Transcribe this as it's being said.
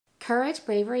courage,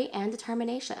 bravery, and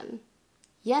determination.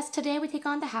 Yes, today we take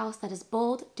on the house that is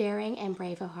bold, daring, and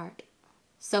brave of heart.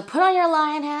 So put on your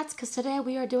lion hats, because today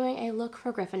we are doing a look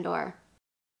for Gryffindor.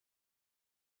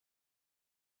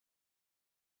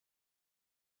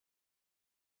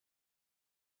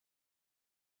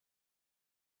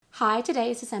 Hi,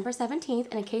 today is December 17th,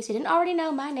 and in case you didn't already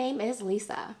know, my name is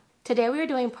Lisa. Today we are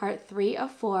doing part 3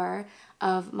 of 4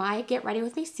 of my Get Ready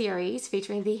With Me series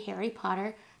featuring the Harry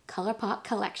Potter Colourpop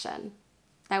Collection.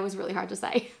 That was really hard to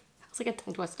say. It's like a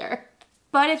tongue twister.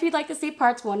 But if you'd like to see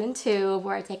parts 1 and 2,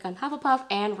 where I take on Hufflepuff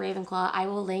and Ravenclaw, I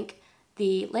will link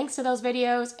the links to those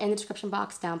videos in the description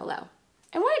box down below.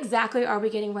 And what exactly are we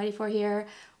getting ready for here?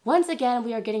 Once again,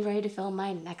 we are getting ready to film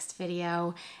my next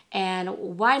video, and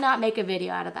why not make a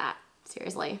video out of that?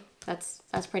 Seriously, that's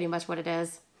pretty much what it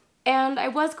is. And I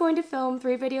was going to film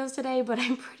 3 videos today, but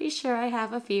I'm pretty sure I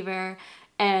have a fever,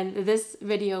 and this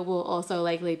video will also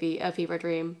likely be a fever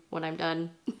dream when I'm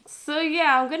done. So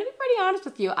yeah, I'm gonna be pretty honest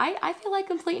with you. I feel like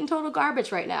complete and total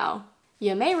garbage right now.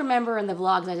 You may remember in the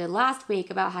vlogs I did last week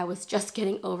about how I was just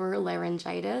getting over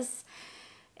laryngitis,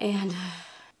 and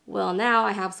well, now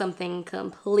I have something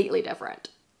completely different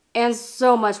and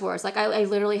so much worse. Like I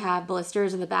literally have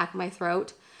blisters in the back of my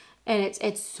throat, and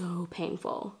it's so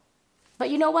painful. But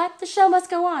you know what? The show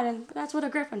must go on, and that's what a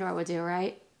Gryffindor would do,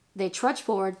 right? They trudge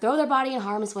forward, throw their body in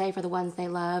harm's way for the ones they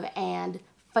love, and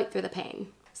fight through the pain.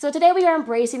 So today we are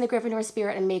embracing the Gryffindor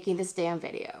spirit and making this damn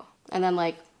video. And then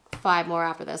like 5 more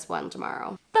after this one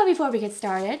tomorrow. But before we get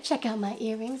started, check out my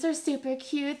earrings. They're super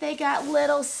cute. They got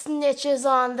little snitches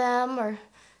on them, or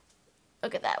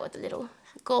look at that with the little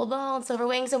gold ball and silver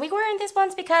wings. And we're wearing these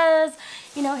ones because,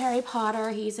 you know, Harry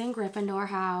Potter, he's in Gryffindor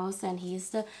house, and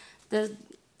he's the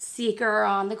seeker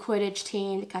on the Quidditch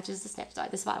team that catches the snitch. So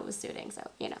this spot was suiting, so,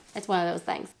 you know, it's one of those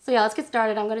things. So yeah, let's get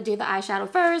started. I'm going to do the eyeshadow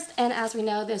first, and as we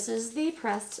know, this is the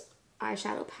pressed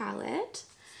eyeshadow palette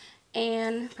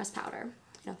and pressed powder.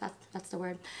 You know, that's the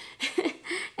word.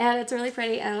 And it's really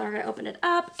pretty, and we're going to open it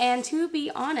up. And to be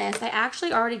honest, I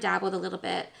actually already dabbled a little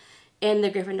bit in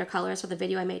the Gryffindor colors for the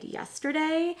video I made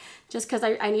yesterday, just because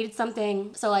I needed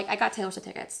something. So like, I got Taylor Swift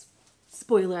tickets.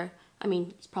 Spoiler. I mean,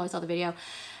 you probably saw the video.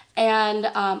 And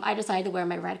I decided to wear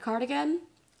my red cardigan.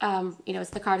 You know, it's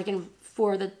the cardigan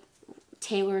for the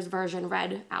Taylor's version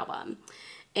Red album.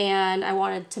 And I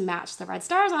wanted to match the red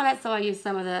stars on it, so I used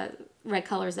some of the red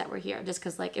colors that were here, just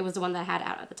because like it was the one that I had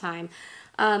out at the time.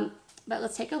 But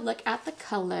let's take a look at the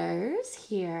colors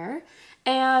here.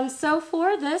 And so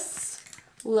for this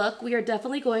look, we are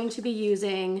definitely going to be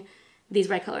using these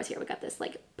red colors here. We got this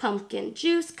like pumpkin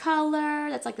juice color,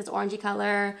 that's like this orangey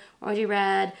color, orangey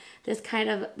red.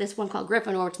 This one called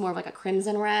Gryffindor, it's more of like a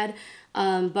crimson red.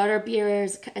 Butterbeer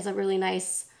is a really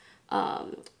nice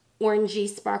orangey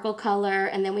sparkle color,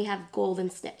 and then we have golden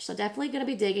snitch. So definitely going to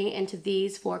be digging into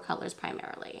these 4 colors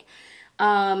primarily.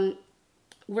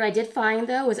 What I did find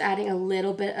though was adding a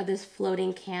little bit of this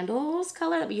floating candles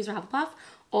color that we use for Hufflepuff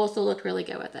also looked really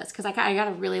good with this, because I kind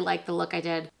of really like the look I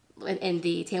did in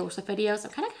the Taylor Swift video. So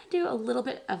I'm kind of going to do a little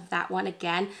bit of that one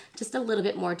again, just a little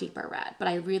bit more deeper red. But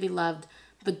I really loved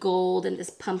the gold and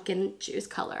this pumpkin juice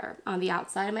color on the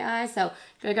outside of my eyes, so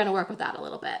we're going to work with that a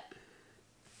little bit.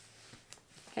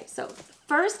 Okay, so the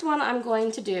first one I'm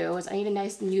going to do is I need a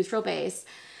nice neutral base.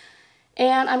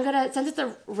 And I'm going to, since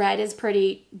the red is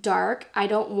pretty dark, I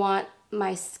don't want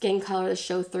my skin color to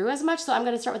show through as much, so I'm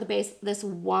going to start with the base, this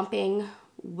Whomping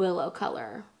Willow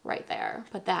color right there.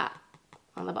 Put that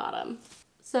on the bottom.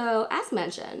 So as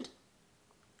mentioned,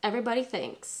 everybody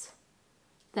thinks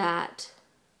that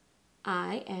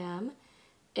I am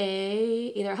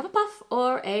either a Hufflepuff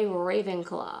or a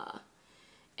Ravenclaw.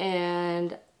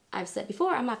 And I've said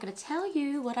before, I'm not going to tell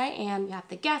you what I am. You have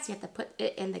to guess. You have to put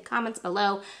it in the comments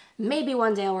below. Maybe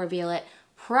one day I'll reveal it.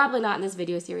 Probably not in this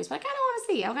video series, but I kind of want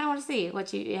to see. I kind of want to see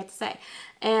what you have to say.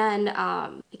 And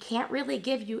I can't really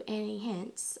give you any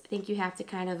hints. I think you have to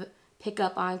kind of pick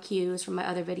up on cues from my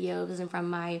other videos and from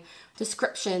my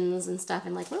descriptions and stuff.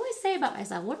 And like, what do I say about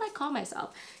myself? What do I call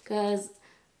myself? Because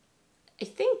I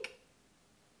think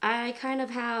I kind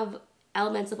of have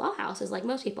elements of all houses like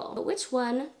most people. But which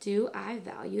one do I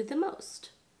value the most?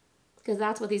 Because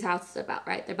that's what these houses are about,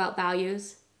 right? They're about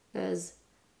values. Because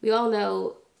we all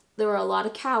know there are a lot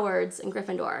of cowards in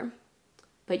Gryffindor,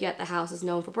 but yet the house is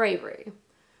known for bravery. You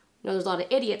know, there's a lot of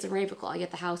idiots in Ravenclaw, yet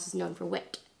the house is known for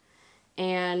wit.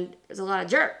 And there's a lot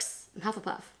of jerks in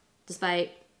Hufflepuff,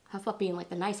 despite Hufflepuff being like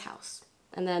the nice house.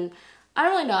 And then, I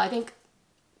don't really know, I think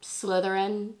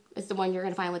Slytherin is the one you're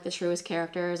going to find like the truest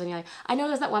characters. And you're like, I know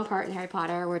there's that one part in Harry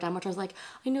Potter where Dumbledore's like,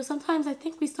 I know sometimes I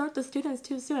think we start the students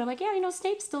too soon. I'm like, yeah, you know,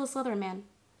 Snape's still a Slytherin man.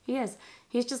 He is.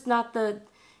 He's just not the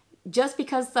just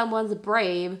because someone's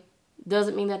brave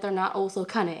doesn't mean that they're not also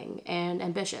cunning and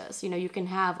ambitious. You know, you can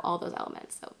have all those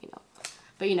elements. So, you know,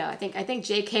 but you know, I think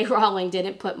J.K. Rowling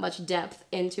didn't put much depth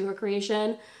into her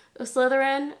creation of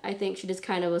Slytherin. I think she just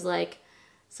kind of was like,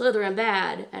 Slytherin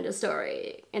bad, end of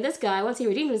story. And this guy, once he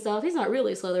redeemed himself, he's not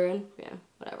really Slytherin. Yeah,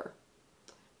 whatever.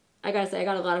 I gotta say, I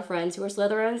got a lot of friends who are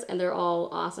Slytherins, and they're all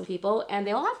awesome people, and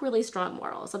they all have really strong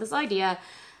morals. So this idea,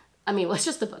 I mean, well, it's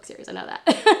just the book series, I know that.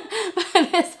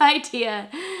 But this idea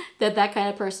that that kind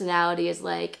of personality is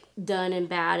like done and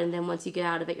bad, and then once you get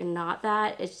out of it, you're not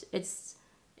that, it's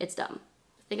dumb.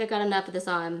 I think I got enough of this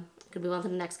on. I'm gonna move on to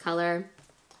the next color.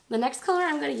 The next color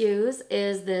I'm going to use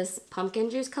is this pumpkin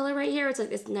juice color right here. It's like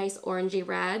this nice orangey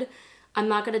red. I'm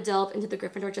not going to delve into the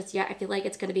Gryffindor just yet. I feel like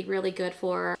it's going to be really good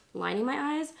for lining my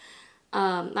eyes.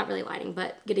 Not really lining,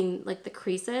 but getting like the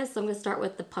creases. So I'm going to start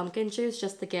with the pumpkin juice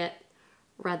just to get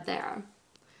red there.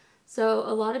 So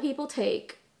a lot of people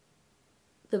take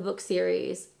the book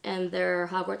series and their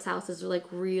Hogwarts Houses are like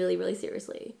really, really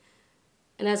seriously.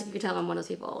 And as you can tell, I'm one of those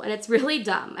people. And it's really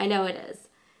dumb. I know it is.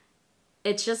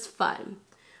 It's just fun.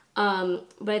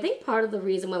 But I think part of the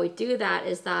reason why we do that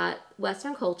is that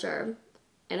Western culture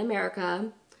in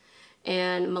America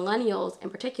and millennials in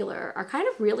particular are kind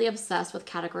of really obsessed with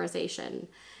categorization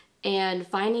and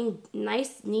finding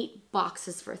nice, neat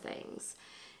boxes for things.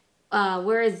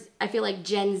 Whereas I feel like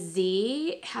Gen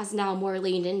Z has now more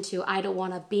leaned into, I don't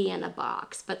want to be in a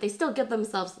box, but they still give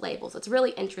themselves labels. It's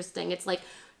really interesting. It's like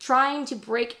trying to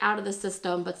break out of the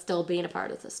system, but still being a part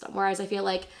of the system. Whereas I feel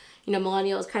like, you know,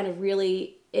 millennials kind of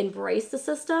really embrace the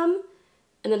system,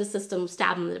 and then the system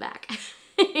stab them in the back.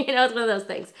 You know, it's one of those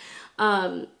things.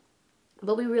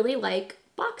 But we really like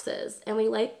boxes, and we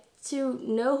like to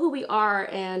know who we are,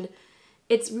 and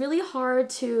it's really hard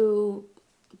to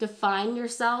define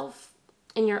yourself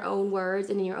in your own words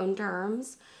and in your own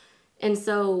terms. And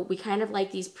so we kind of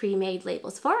like these pre-made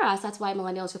labels for us. That's why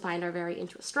millennials, you find, are very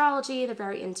into astrology. They're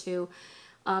very into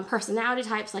personality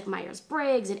types like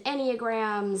Myers-Briggs and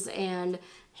Enneagrams and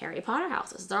Harry Potter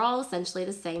houses. They're all essentially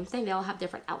the same thing. They all have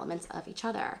different elements of each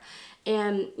other.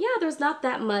 And yeah, there's not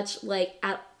that much like,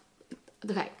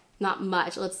 okay, not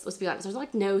much. Let's be honest. There's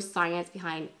like no science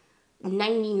behind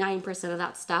 99% of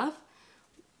that stuff,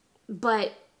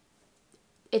 but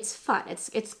it's fun.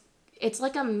 It's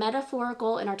like a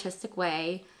metaphorical and artistic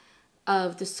way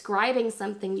of describing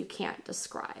something you can't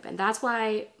describe. And that's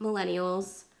why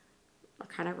millennials are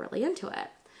kind of really into it.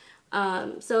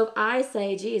 So if I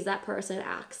say, geez, that person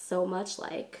acts so much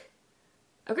like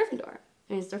a Gryffindor,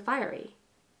 it means they're fiery.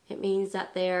 It means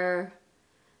that they're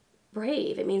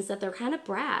brave. It means that they're kind of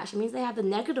brash. It means they have the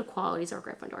negative qualities of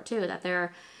Gryffindor too, that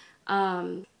they're,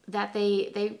 that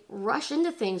they rush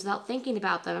into things without thinking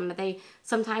about them, that they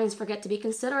sometimes forget to be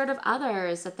considerate of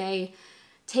others, that they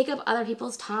take up other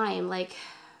people's time. Like,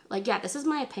 yeah, this is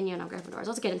my opinion on Gryffindors.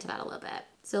 Let's get into that a little bit.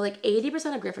 So like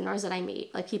 80% of Gryffindors that I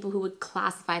meet, like people who would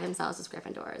classify themselves as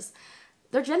Gryffindors,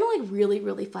 they're generally really,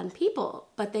 really fun people,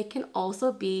 but they can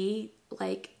also be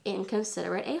like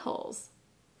inconsiderate a-holes,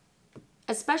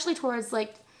 especially towards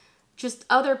like just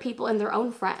other people and their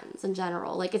own friends in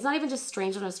general. Like it's not even just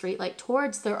strangers on the street, like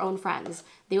towards their own friends,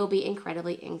 they will be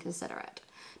incredibly inconsiderate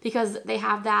because they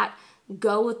have that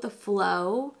go with the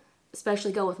flow,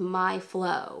 especially go with my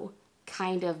flow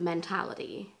kind of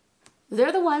mentality.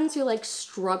 They're the ones who like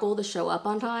struggle to show up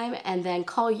on time and then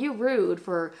call you rude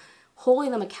for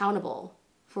holding them accountable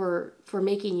for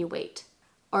making you wait,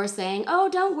 or saying, oh,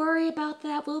 don't worry about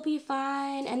that, we'll be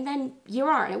fine. And then you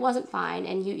aren't, it wasn't fine,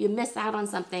 and you miss out on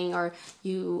something, or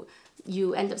you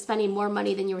end up spending more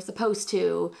money than you were supposed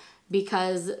to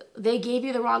because they gave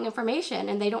you the wrong information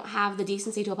and they don't have the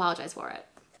decency to apologize for it.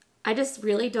 I just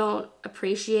really don't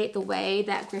appreciate the way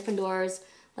that Gryffindors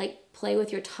like play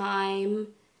with your time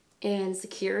and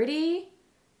security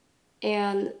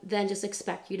and then just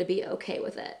expect you to be okay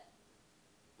with it.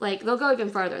 Like they'll go even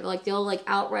further. They'll like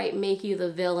outright make you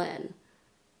the villain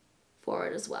for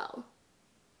it as well.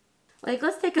 Like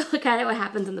let's take a look at it, what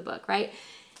happens in the book, right?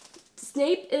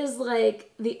 Snape is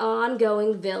like the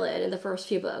ongoing villain in the first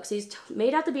few books. He's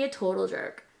made out to be a total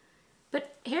jerk.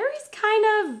 But Harry's kind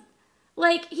of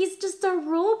like, he's just a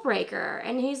rule breaker.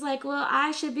 And he's like, well,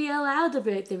 I should be allowed to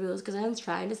break the rules because I'm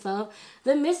trying to solve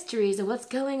the mysteries of what's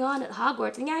going on at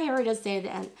Hogwarts. And yeah, Harry does say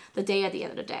the day at the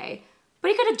end of the day. But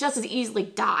he could have just as easily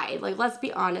died. Like, let's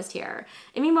be honest here.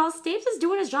 I mean, while Snape's is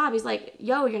doing his job, he's like,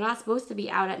 yo, you're not supposed to be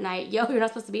out at night. Yo, you're not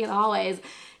supposed to be in the hallways.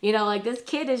 You know, like, this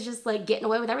kid is just, like, getting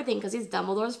away with everything because he's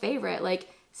Dumbledore's favorite. Like,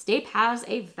 Snape has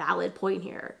a valid point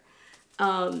here.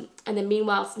 And then,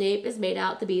 meanwhile, Snape is made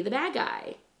out to be the bad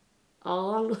guy.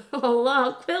 All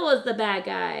along, Quill was the bad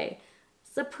guy.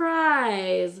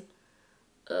 Surprise!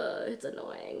 It's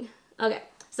annoying. Okay,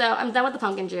 so I'm done with the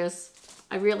pumpkin juice.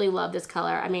 I really love this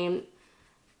color. I mean,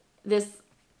 so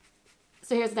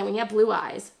here's the thing. When you have blue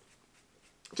eyes,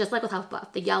 just like with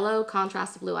Hufflepuff, the yellow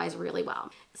contrasts the blue eyes really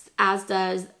well, as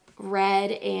does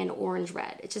red and orange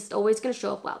red. It's just always going to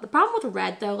show up well. The problem with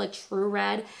red, though, like true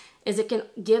red, is it can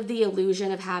give the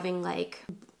illusion of having like,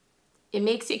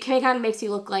 it kind of makes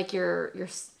you look like you're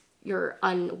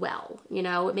unwell, you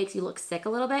know? It makes you look sick a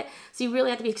little bit. So you really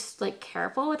have to be like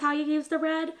careful with how you use the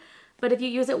red. But if you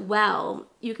use it well,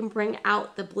 you can bring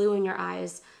out the blue in your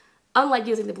eyes. Unlike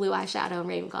using the blue eyeshadow in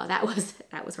Ravenclaw, that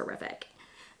was horrific.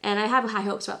 And I have high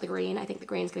hopes about the green. I think the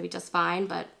green's gonna be just fine,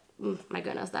 but my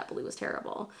goodness, that blue is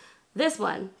terrible. This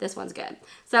one's good.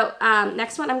 So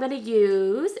next one I'm gonna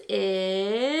use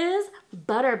is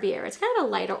Butterbeer. It's kind of a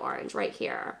lighter orange right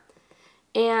here.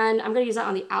 And I'm gonna use that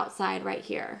on the outside right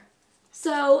here.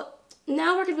 So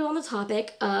now we're gonna go on the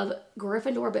topic of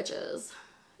Gryffindor bitches.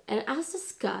 And as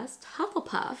discussed,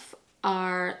 Hufflepuff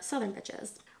are Southern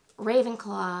bitches.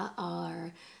 Ravenclaw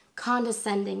are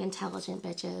condescending, intelligent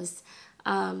bitches.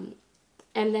 And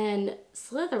then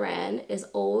Slytherin is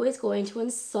always going to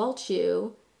insult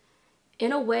you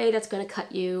in a way that's going to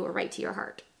cut you right to your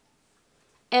heart.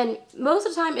 And most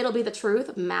of the time it'll be the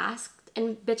truth, masked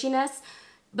in bitchiness,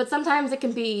 but sometimes it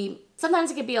can be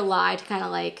a lie to kind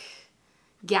of like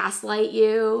gaslight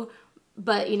you.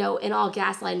 But, you know, in all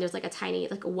gaslighting, there's like a tiny,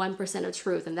 like a 1% of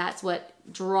truth. And that's what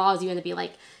draws you in to be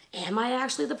like, am I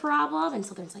actually the problem? And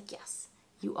Slytherin's like, yes,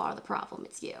 you are the problem.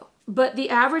 It's you. But the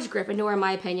average Gryffindor, in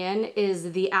my opinion,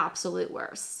 is the absolute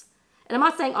worst. And I'm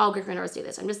not saying all Gryffindors do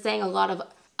this. I'm just saying a lot of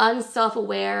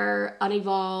unself-aware,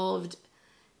 unevolved,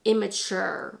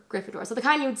 immature Gryffindor. So the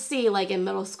kind you would see like in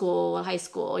middle school and high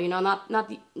school, you know, not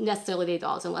necessarily the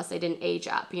adults unless they didn't age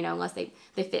up, you know, unless they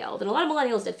failed. And a lot of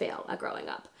millennials did fail at growing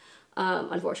up.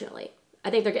 Unfortunately. I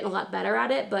think they're getting a lot better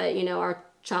at it, but, you know, our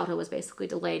childhood was basically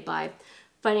delayed by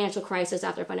financial crisis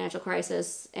after financial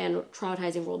crisis and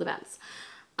traumatizing world events.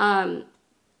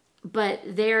 But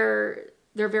they're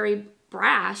very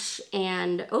brash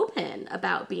and open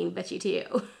about being bitchy to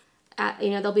you.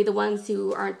 You know, they'll be the ones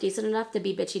who aren't decent enough to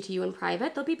be bitchy to you in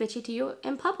private. They'll be bitchy to you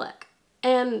in public.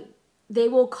 And they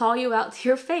will call you out to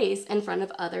your face in front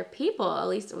of other people. At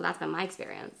least, well, that's been my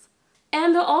experience.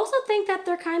 And they'll also think that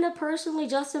they're kind of personally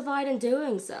justified in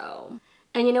doing so.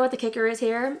 And you know what the kicker is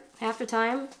here? Half the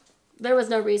time, there was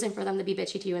no reason for them to be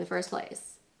bitchy to you in the first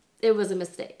place. It was a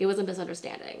mistake. It was a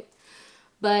misunderstanding.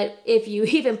 But if you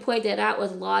even point it out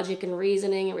with logic and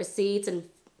reasoning and receipts and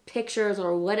pictures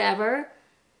or whatever,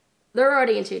 they're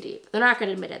already in too deep. They're not going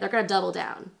to admit it. They're going to double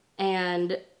down.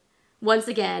 And once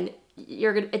again,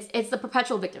 it's the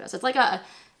perpetual victimness.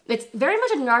 It's very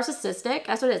much a narcissistic,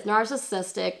 that's what it is,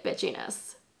 narcissistic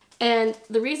bitchiness. And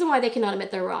the reason why they cannot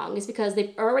admit they're wrong is because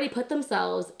they've already put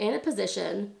themselves in a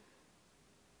position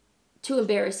to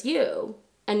embarrass you.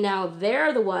 And now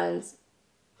they're the ones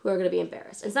who are going to be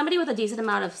embarrassed. And somebody with a decent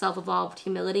amount of self-evolved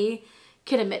humility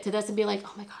can admit to this and be like,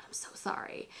 oh my God, I'm so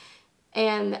sorry.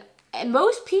 And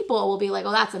most people will be like,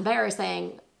 oh, that's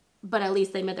embarrassing. But at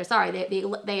least they admit they're sorry.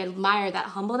 They admire that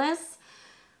humbleness.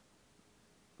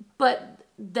 But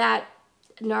that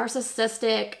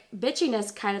narcissistic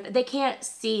bitchiness kind of, they can't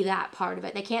see that part of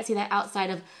it. They can't see that outside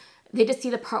of, they just see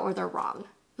the part where they're wrong.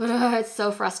 It's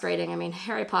so frustrating. I mean,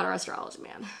 Harry Potter astrology,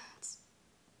 man.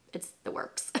 It's the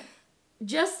works.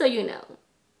 Just so you know,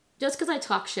 just because I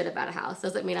talk shit about a house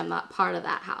doesn't mean I'm not part of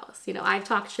that house. You know, I've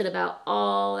talked shit about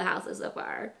all the houses so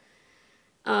far.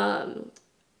 But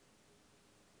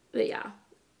yeah.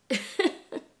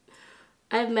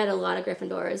 I've met a lot of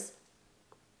Gryffindors.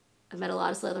 I've met a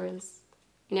lot of Slytherins.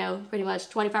 You know, pretty much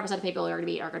 25% of people are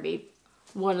gonna be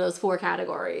one of those 4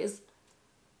 categories.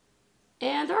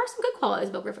 And there are some good qualities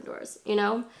about Gryffindors, you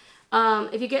know?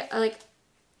 If you get, like,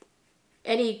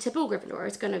 any typical Gryffindor,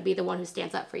 it's gonna be the one who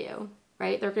stands up for you,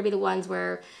 right? They're gonna be the ones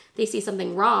where they see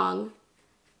something wrong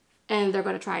and they're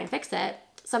gonna try and fix it.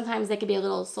 Sometimes they can be a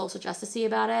little social justice-y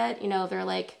about it. You know, they're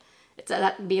like,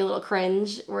 that can be a little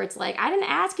cringe, where it's like, I didn't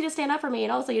ask you to stand up for me,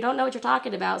 and also you don't know what you're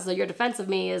talking about, so your defense of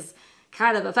me is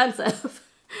kind of offensive.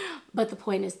 But the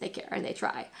point is they care and they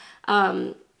try.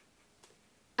 I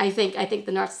think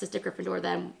the narcissistic Gryffindor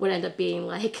then would end up being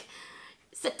like,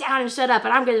 sit down and shut up,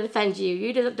 and I'm going to defend you.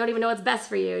 You don't even know what's best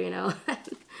for you, you know.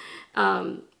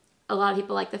 A lot of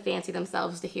people like to fancy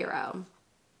themselves the hero,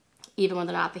 even when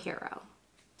they're not the hero.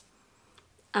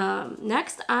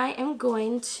 Next, I am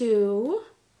going to,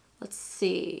 let's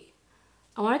see.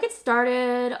 I want to get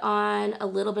started on a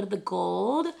little bit of the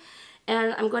gold.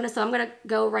 And I'm going to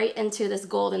go right into this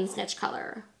golden snitch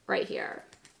color right here.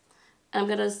 I'm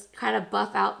going to kind of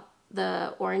buff out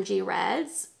the orangey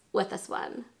reds with this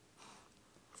one.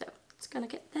 So just gonna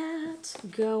get that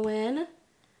going.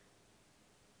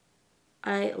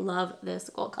 I love this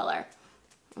gold color.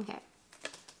 Okay,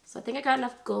 so I think I got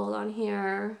enough gold on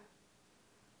here.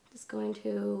 Just going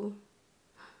to,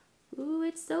 ooh,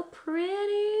 it's so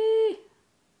pretty.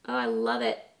 Oh, I love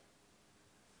it.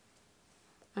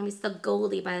 I'm gonna be so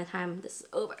goldy by the time this is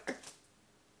over.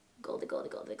 Goldy, goldy,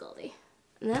 goldy, goldy.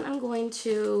 And then I'm going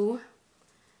to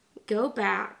go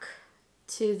back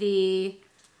to this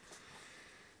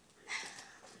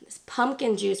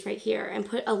pumpkin juice right here and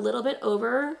put a little bit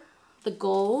over the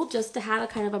gold just to have a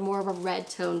kind of a more of a red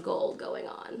tone gold going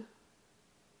on.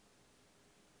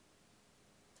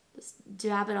 Just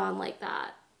dab it on like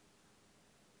that.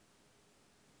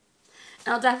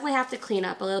 And I'll definitely have to clean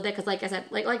up a little bit because like I said,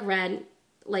 like red,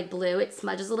 like blue, it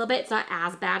smudges a little bit. It's not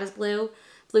as bad as blue.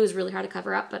 Blue is really hard to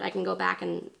cover up, but I can go back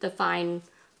and define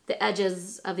the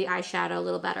edges of the eyeshadow a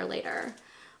little better later.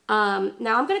 Now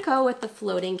I'm gonna go with the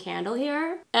floating candle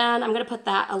here, and I'm gonna put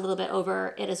that a little bit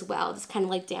over it as well, just kind of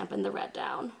like dampen the red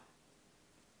down.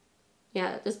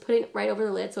 Yeah, just putting it right over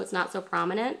the lid so it's not so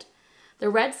prominent. The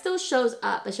red still shows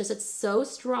up, it's just it's so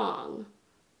strong.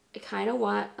 I kind of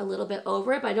want a little bit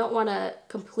over it, but I don't want to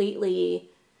completely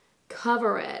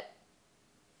cover it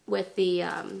with the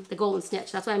golden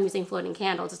snitch. That's why I'm using floating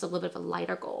candle, just a little bit of a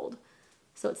lighter gold.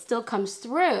 So it still comes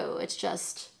through, it's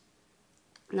just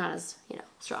not as, you know,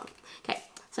 strong. Okay,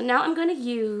 so now I'm gonna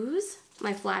use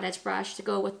my flat edge brush to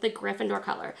go with the Gryffindor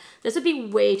color. This would be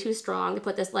way too strong to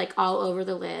put this like all over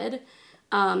the lid.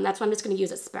 That's why I'm just gonna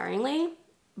use it sparingly,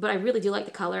 but I really do like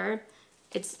the color.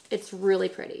 It's really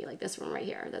pretty, like this one right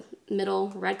here, the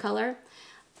middle red color.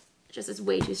 It just is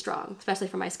way too strong, especially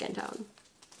for my skin tone.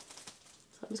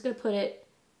 So I'm just gonna put it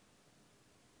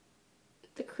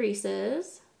the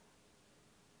creases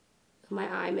of my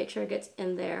eye, make sure it gets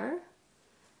in there.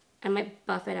 I might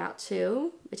buff it out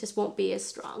too. It just won't be as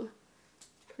strong.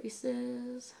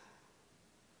 Creases.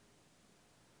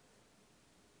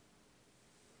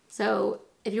 So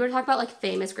if you were to talk about like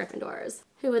famous Gryffindors,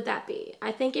 who would that be?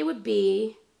 I think it would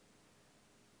be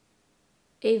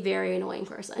a very annoying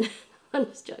person. I'm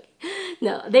just joking.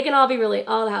 No, they can all be really,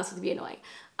 all the houses would be annoying.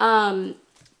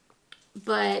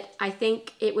 But I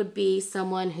think it would be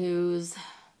someone who's,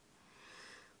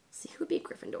 let's see, who would be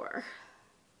Gryffindor?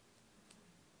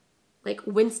 Like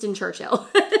Winston Churchill,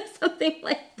 something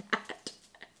like that.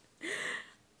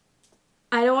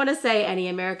 I don't want to say any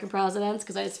American presidents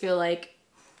because I just feel like,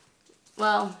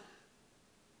 well,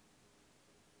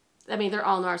 I mean, they're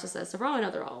all narcissists. So for all I know,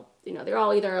 they're all, you know, they're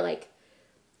all either like,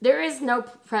 there is no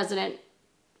president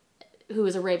who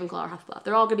is a Ravenclaw or Hufflepuff.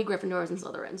 They're all going to be Gryffindors and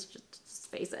Slytherins, just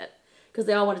face it. Because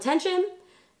they all want attention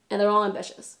and they're all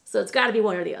ambitious. So it's got to be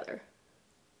one or the other.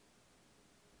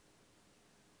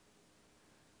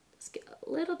 Get a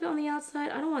little bit on the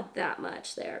outside. I don't want that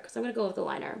much there because I'm going to go with the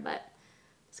liner, but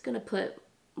just going to put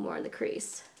more in the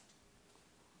crease.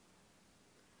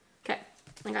 Okay,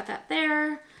 I got that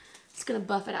there. Just going to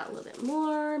buff it out a little bit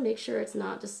more. Make sure it's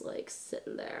not just like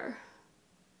sitting there.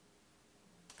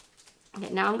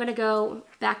 Okay, now I'm going to go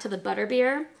back to the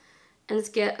butterbeer and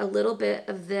just get a little bit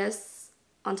of this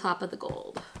on top of the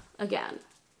gold again,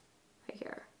 right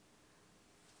here.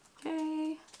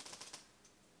 Okay.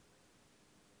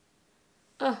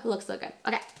 Oh, it looks so good.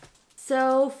 Okay,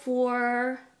 so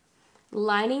for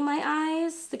lining my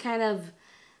eyes, to kind of,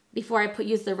 before I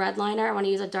use the red liner, I want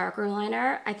to use a darker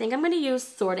liner. I think I'm going to use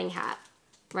Sorting Hat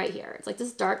right here. It's like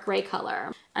this dark gray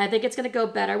color. I think it's going to go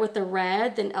better with the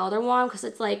red than Elder Wand because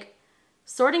it's like,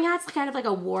 Sorting Hat's kind of like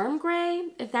a warm gray,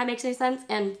 if that makes any sense,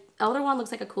 and Elder Wand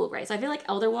looks like a cool gray. So I feel like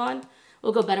Elder Wand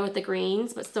will go better with the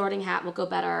greens, but Sorting Hat will go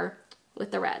better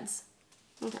with the reds.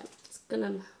 Okay, just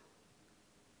gonna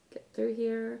get through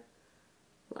here,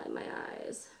 line my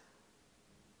eyes.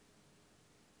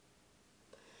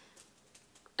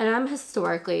 And I'm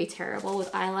historically terrible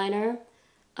with eyeliner.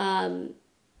 And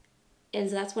so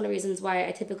that's one of the reasons why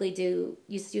I typically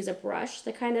used to use a brush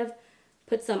to kind of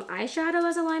put some eyeshadow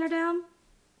as a liner down.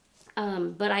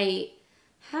 But I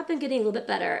have been getting a little bit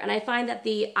better. And I find that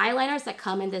the eyeliners that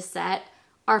come in this set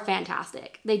are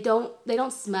fantastic. They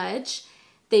don't smudge.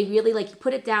 They really, like, you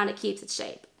put it down, it keeps its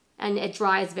shape. And it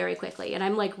dries very quickly. And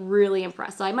I'm like really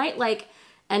impressed. So I might like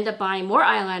end up buying more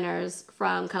eyeliners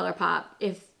from Colourpop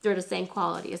if they're the same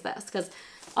quality as this. Because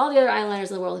all the other eyeliners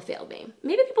in the world have failed me.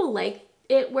 Maybe people like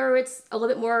it where it's a little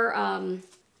bit more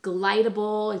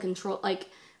glidable and control, like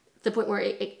the point where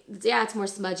yeah, it's more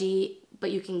smudgy, but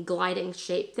you can glide and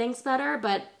shape things better.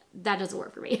 But that doesn't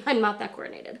work for me. I'm not that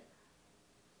coordinated.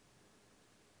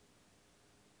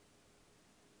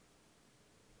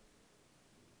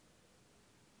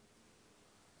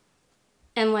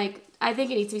 And like, I think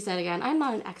it needs to be said again, I'm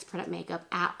not an expert at makeup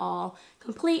at all.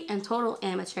 Complete and total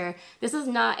amateur. This is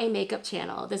not a makeup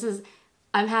channel. This is,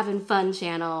 I'm having fun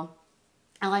channel.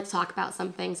 I like to talk about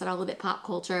some things that are a little bit pop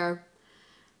culture,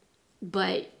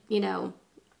 but you know,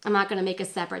 I'm not gonna make a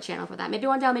separate channel for that. Maybe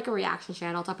one day I'll make a reaction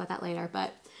channel. I'll talk about that later,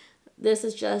 but this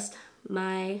is just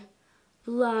my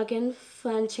vlogging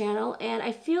fun channel. And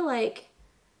I feel like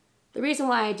the reason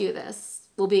why I do this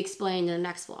will be explained in the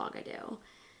next vlog I do.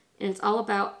 And it's all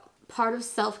about part of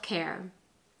self-care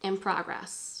and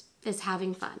progress is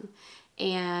having fun.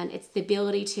 And it's the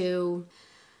ability to,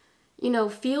 you know,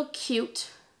 feel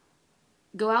cute,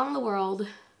 go out in the world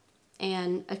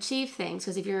and achieve things.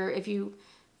 Because if you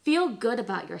feel good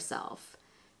about yourself,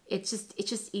 it's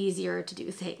just easier to do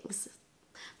things.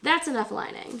 That's enough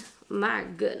lining. My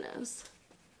goodness.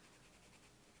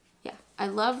 Yeah, I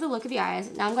love the look of the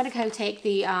eyes. Now I'm going to go take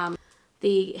the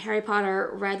Harry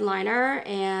Potter red liner,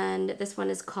 and this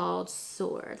one is called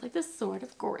Sword, like the Sword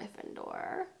of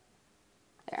Gryffindor.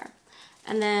 There.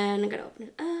 And then I'm going to open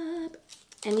it up,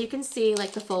 and you can see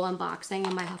like the full unboxing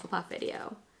in my Hufflepuff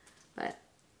video. But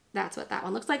that's what that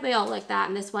one looks like. They all look like that,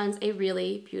 and this one's a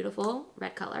really beautiful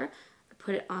red color. I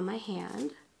put it on my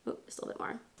hand. Oh, just a little bit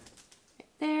more. Right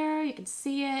there, you can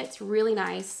see it. It's really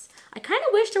nice. I kind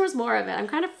of wish there was more of it. I'm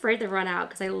kind of afraid to run out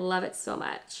because I love it so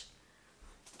much.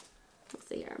 Let's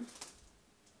see here.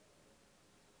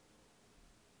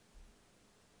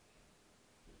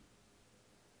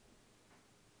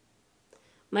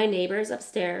 My neighbors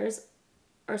upstairs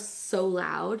are so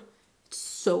loud. It's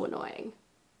so annoying.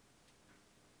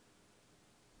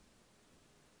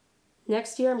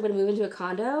 Next year, I'm going to move into a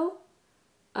condo.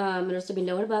 And there's going to be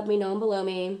no one above me, no one below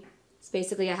me. It's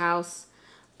basically a house.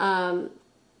 And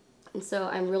so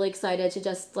I'm really excited to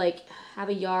just like have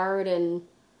a yard and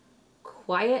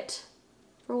quiet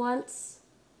for once.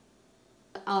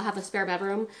 I'll have a spare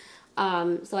bedroom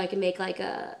so I can make like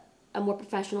a more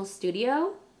professional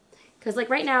studio. Because like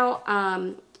right now,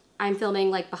 I'm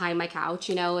filming like behind my couch,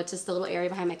 you know, it's just a little area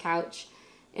behind my couch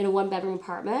in a 1-bedroom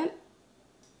apartment.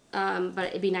 But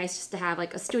it'd be nice just to have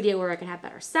like a studio where I can have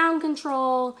better sound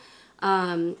control,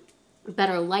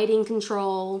 better lighting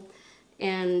control,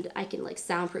 and I can like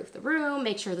soundproof the room,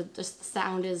 make sure that just the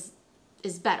sound is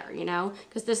better, you know,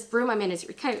 because this room I'm in is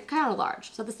kind of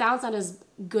large, so the sound's not as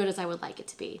good as I would like it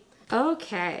to be.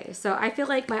 Okay, so I feel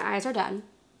like my eyes are done.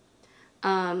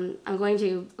 I'm going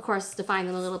to, of course, define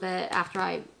them a little bit after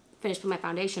I finish putting my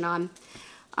foundation on.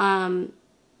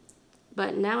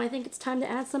 But now I think it's time to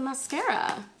add some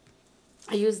mascara.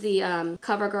 I use the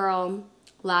CoverGirl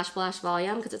Lash Blush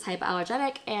Volume because it's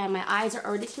hypoallergenic, and my eyes are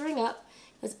already tearing up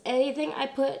because anything I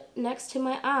put next to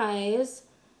my eyes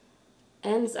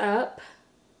ends up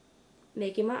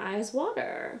making my eyes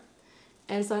water.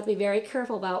 And so I have to be very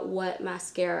careful about what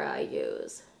mascara I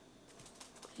use.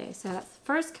 Okay, so that's the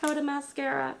first coat of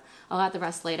mascara. I'll add the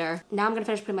rest later. Now I'm gonna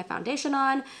finish putting my foundation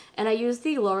on, and I use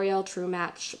the L'Oreal True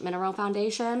Match Mineral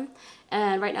Foundation.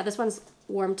 And right now this one's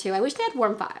warm 2. I wish they had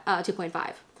warm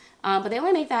 2.5. But they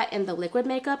only make that in the liquid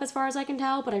makeup as far as I can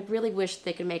tell, but I really wish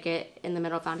they could make it in the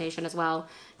mineral foundation as well,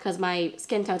 because my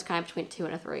skin tone's kind of between 2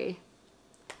 and a 3.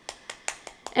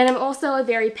 And I'm also a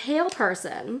very pale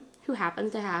person who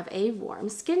happens to have a warm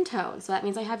skin tone. So that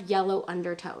means I have yellow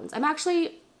undertones. I'm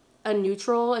actually a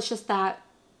neutral. It's just that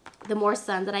the more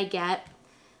sun that I get,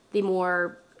 the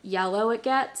more yellow it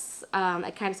gets.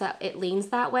 It leans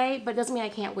that way, but it doesn't mean I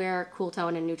can't wear cool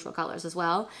tone and neutral colors as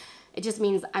well. It just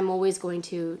means I'm always going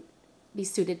to be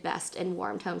suited best in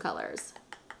warm tone colors.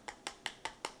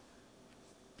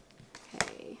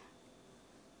 Okay,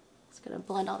 just gonna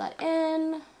blend all that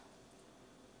in.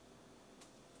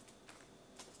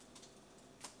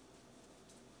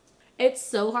 It's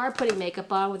so hard putting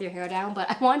makeup on with your hair down, but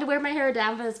I wanted to wear my hair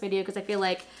down for this video because I feel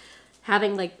like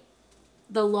having like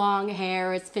the long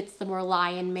hair, it fits the more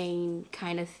lion mane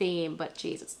kind of theme, but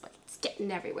geez, it's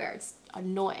getting everywhere. It's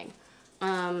annoying.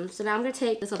 So now I'm gonna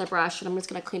take this other brush and I'm just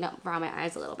gonna clean up around my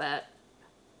eyes a little bit.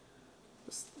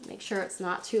 Just make sure it's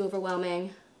not too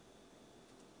overwhelming.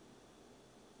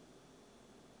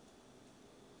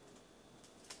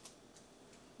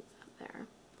 There.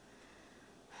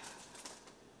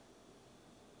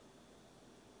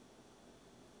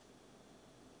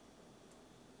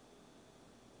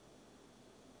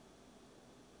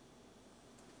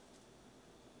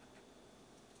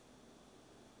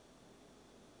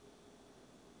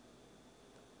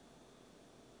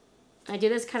 I do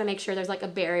this kind of make sure there's like a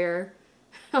barrier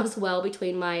as well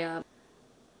between my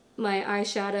my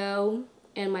eyeshadow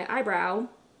and my eyebrow,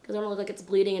 because I don't look like it's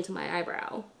bleeding into my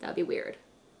eyebrow. That would be weird.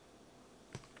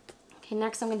 Okay,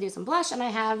 next I'm going to do some blush, and I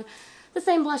have the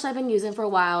same blush I've been using for a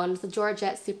while, and it's the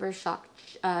Georgette Super Shock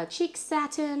Cheek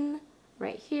Satin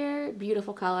right here.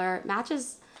 Beautiful color.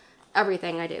 Matches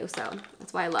everything I do, so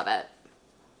that's why I love it.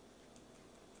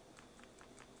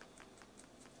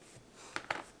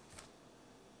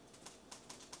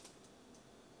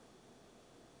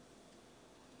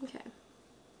 Okay.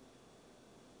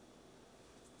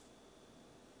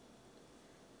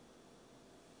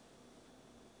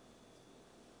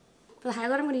 For the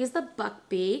highlight, I'm going to use the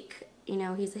Buckbeak. You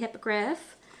know, he's a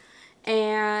hippogriff.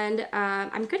 And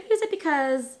I'm going to use it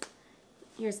because,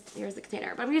 here's the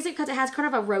container. But I'm going to use it because it has kind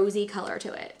of a rosy color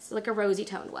to it. It's like a rosy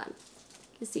toned one.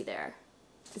 You can see there.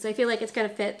 So I feel like it's going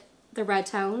to fit the red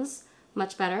tones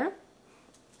much better.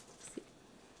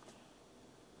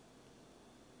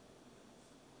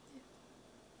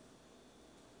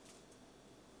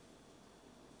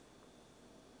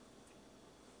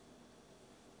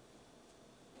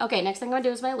 Okay, next thing I'm going to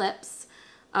do is my lips,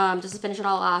 just to finish it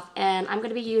all off. And I'm going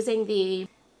to be using the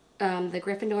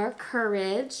Gryffindor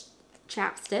Courage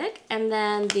chapstick and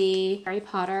then the Harry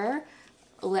Potter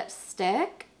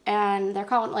lipstick. And they're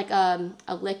called like a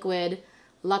liquid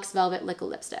Luxe Velvet liquid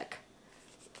lipstick.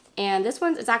 And this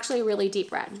one's, it's actually a really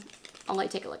deep red. I'll let you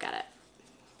take a look at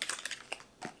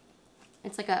it.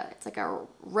 It's like a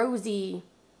rosy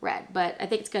red, but I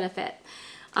think it's going to fit.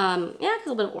 Yeah, it has a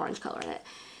little bit of orange color in it.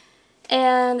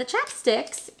 And the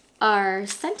chapsticks are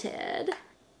scented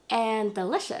and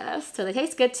delicious, so they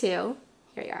taste good too.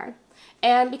 Here you are.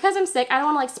 And because I'm sick, I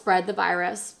don't want to like spread the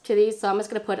virus to these, so I'm just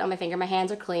going to put it on my finger. My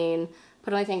hands are clean.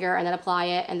 Put it on my finger and then apply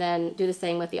it, and then do the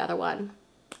same with the other one.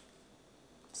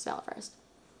 Smell it first.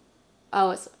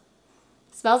 Oh, it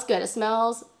smells good. It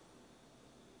smells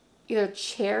either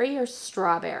cherry or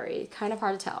strawberry. Kind of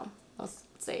hard to tell. Let's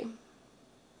see.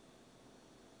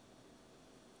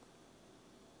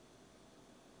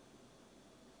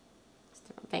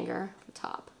 Finger for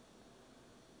top.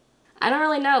 I don't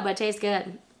really know, but it tastes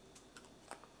good.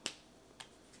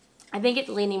 I think it's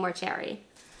leaning more cherry.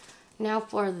 Now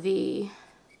for the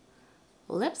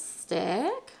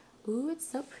lipstick. Ooh, it's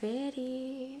so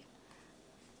pretty.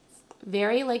 It's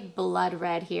very like blood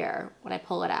red here when I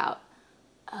pull it out.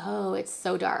 Oh, it's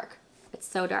so dark. It's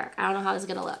so dark. I don't know how this is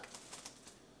gonna look.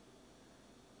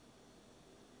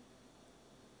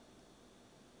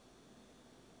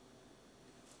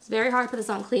 It's very hard to put this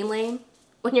on cleanly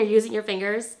when you're using your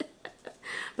fingers,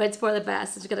 but it's for the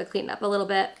best. It's gonna clean up a little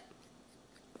bit.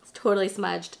 It's totally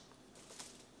smudged.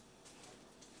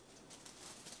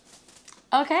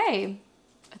 Okay,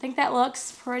 I think that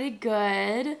looks pretty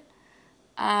good.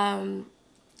 The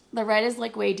red is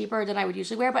like way deeper than I would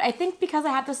usually wear, but I think because I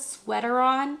have the sweater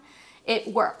on, it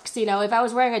works. You know, if I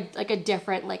was wearing a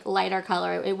different, like lighter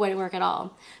color, it wouldn't work at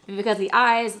all. But because the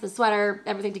eyes, the sweater,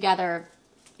 everything together,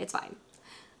 it's fine.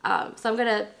 So I'm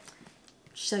gonna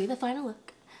show you the final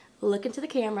look. Look into the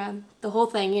camera, the whole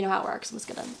thing, you know how it works. I'm just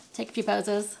gonna take a few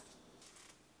poses.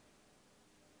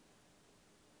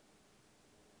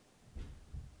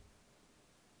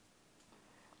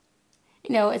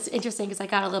 You know, it's interesting because I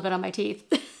got a little bit on my teeth.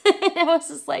 I was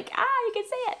just like, you can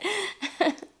see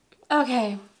it.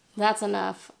 Okay, that's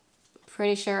enough.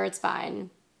 Pretty sure it's fine.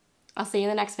 I'll see you in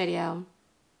the next video.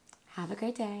 Have a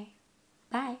great day.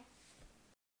 Bye.